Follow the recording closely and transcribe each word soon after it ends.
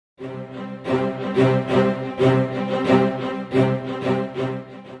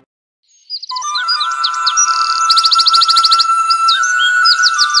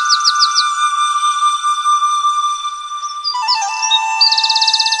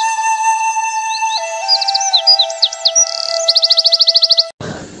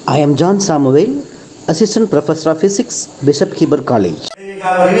I am John Samuel, Assistant Professor of Physics, Bishop Heber College. We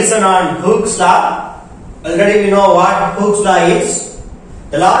have a revision on Hooke's law. Already we know what Hooke's law is.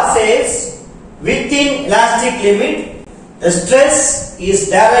 The law says within elastic limit, the stress is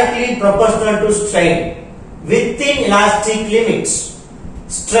directly proportional to strain. Within elastic limits,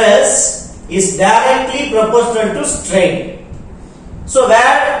 stress is directly proportional to strain. So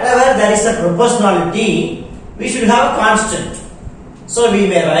wherever there is a proportionality, we should have a constant. So we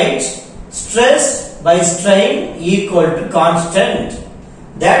may write stress by strain equal to constant.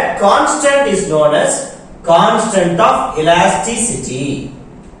 That constant is known as constant of elasticity.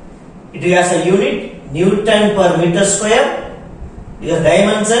 It has a unit Newton per meter square. It has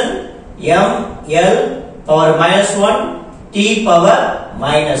dimension m l power minus 1 t power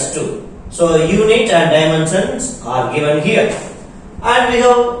minus 2. So unit and dimensions are given here. And we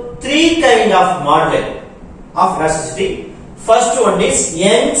have three kind of moduli of elasticity. First one is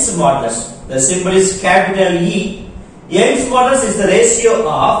Young's modulus. The symbol is capital E. Young's modulus is the ratio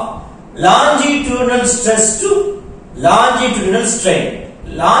of longitudinal stress to longitudinal strain.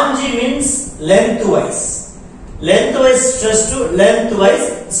 Longi means lengthwise. Lengthwise stress to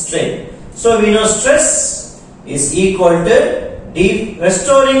lengthwise strain. So we know stress is equal to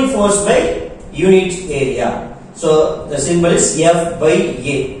restoring force by unit area. So the symbol is F by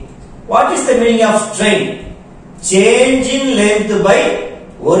A. What is the meaning of strain? Change in length by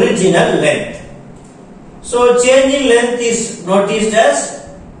original length. So change in length is noticed as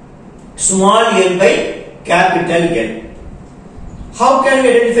small l by capital L. How can we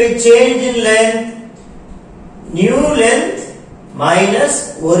identify change in length? New length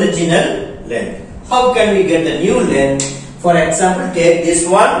minus original length. How can we get the new length? For example, take this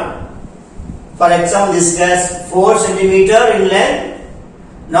one. For example, this has 4 centimeter in length.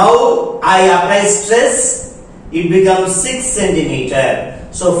 Now I apply stress. It becomes 6 centimeter.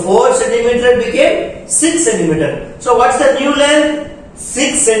 So 4 centimeter became 6 centimeter. So what's the new length?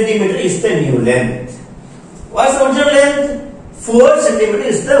 6 centimeter is the new length. What's the original length? 4 centimeter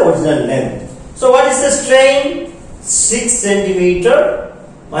is the original length. So what is the strain? 6 centimeter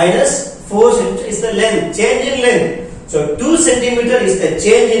minus 4 centimeter is the length, change in length. So 2 centimeter is the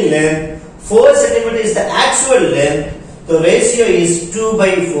change in length, 4 centimeter is the actual length. The ratio is 2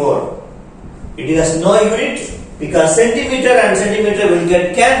 by 4. It has no unit because centimeter and centimeter will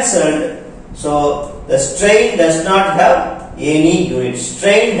get cancelled. So the strain does not have any unit.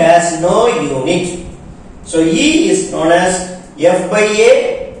 Strain has no unit. So E is known as F by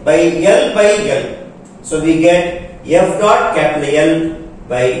A by L by L. So we get F dot capital L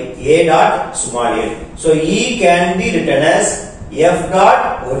by A dot small l. So E can be written as F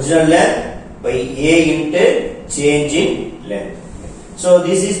dot original length by A into change in length. So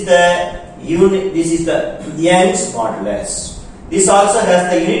this is the unit, this is the Young's modulus. This also has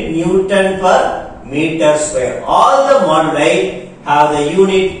the unit Newton per meter square. All the moduli have the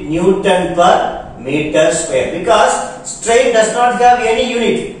unit Newton per meter square because strain does not have any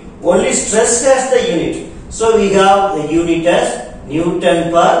unit. Only stress has the unit. So we have the unit as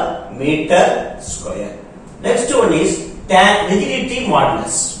Newton per meter square. Next one is rigidity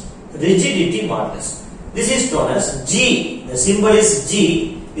modulus. Rigidity modulus. This is known as G. The symbol is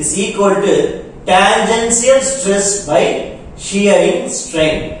G is equal to tangential stress by shearing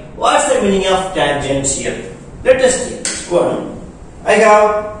strain. What's the meaning of tangential? Let us take this one. I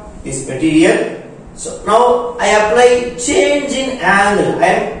have this material. So now I apply change in angle. I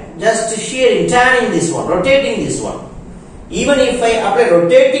am just shearing, turning this one, rotating this one. Even if I apply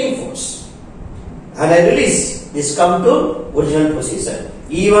rotating force and I release, this come to original position.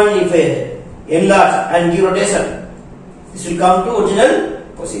 Even if I enlarge and give rotation, this will come to original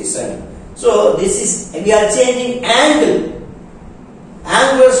position. So this is, we are changing angle,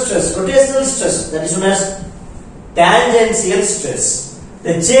 angular stress, rotational stress, that is known as tangential stress.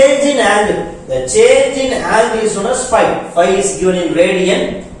 The change in angle, is known as phi. Phi is given in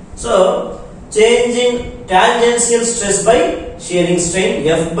radian. So change in tangential stress by shearing strain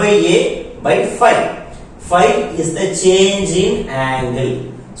F by A by phi. Phi is the change in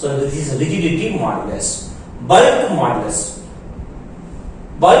angle. So this is rigidity modulus. Bulk modulus.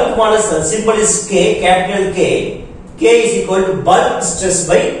 Bulk modulus, the symbol is K, capital K. K is equal to bulk stress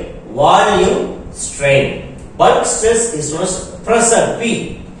by volume strain. Bulk stress is known as pressure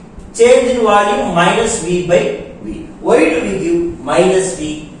P. Change in volume minus V by V. Why do we give minus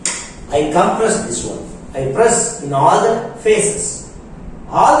V? I compress this one. I press in all the faces.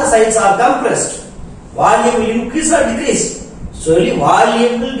 All the sides are compressed. Volume will increase or decrease. So only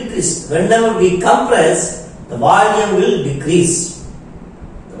volume will decrease. Whenever we compress, the volume will decrease.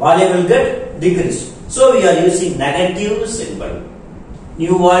 The volume will get decreased. So we are using negative symbol.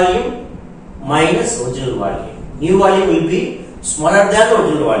 new volume minus original volume. New volume will be smaller than the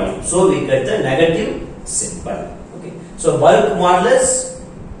original volume. So we get the negative symbol. Okay. So bulk modulus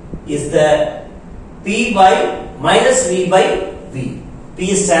is the P by minus V by V.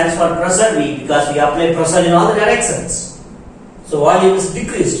 P stands for pressure, V because we apply pressure in all the directions. So volume is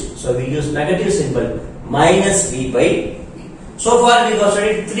decreased. So we use negative symbol minus V by V. So far we have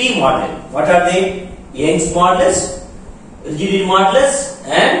studied three moduli. What are they? Young's modulus, rigidity modulus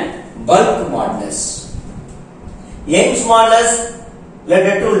and bulk modulus. Young's modulus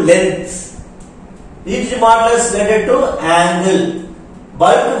related to length. Rigidity modulus related to angle.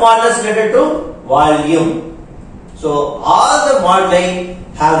 Bulk modulus related to volume. So all the moduli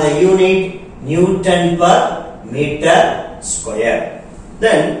have the unit Newton per meter square.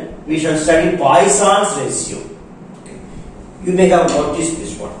 Then we shall study Poisson's ratio. Okay. You may have noticed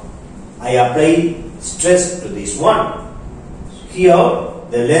this one. I apply stress to this one. Here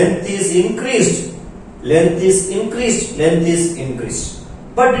the length is increased. Length is increased. Length is increased.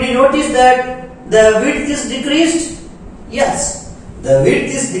 But did you notice that the width is decreased? Yes. The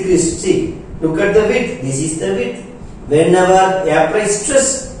width is decreased. See, look at the width. This is the width. Whenever you apply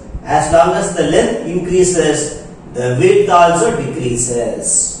stress, as long as the length increases, the width also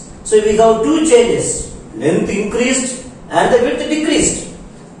decreases. So we have two changes. Length increased and the width decreased.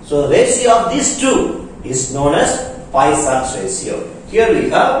 So ratio of these two is known as Poisson's ratio. Here we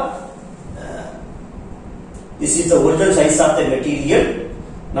have, this is the original size of the material.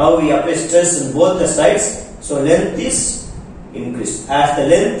 Now we apply stress in both the sides. So length is increased. As the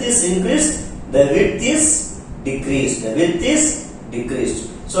length is increased, the width is decreased. The width is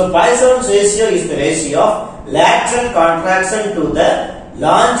decreased. So Poisson's ratio is the ratio of lateral contraction to the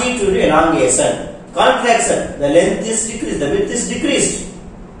longitudinal elongation. Contraction, the length is decreased, the width is decreased.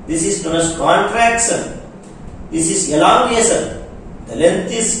 This is known as contraction. This is elongation. The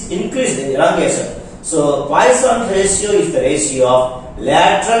length is increased, the elongation. So Poisson's ratio is the ratio of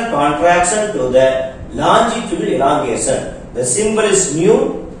lateral contraction to the longitudinal elongation. The symbol is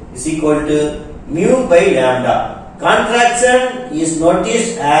mu is equal to mu by lambda. Contraction is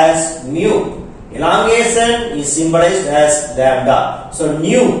noticed as mu. Elongation is symbolized as lambda. So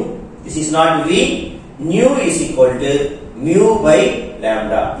nu, this is not V, nu is equal to mu by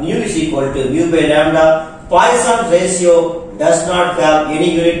lambda. Nu is equal to mu by lambda. Poisson's ratio does not have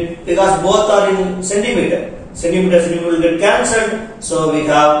any unit because both are in centimeter. Centimeter will get cancelled. So we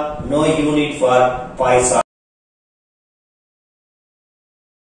have no unit for Poisson.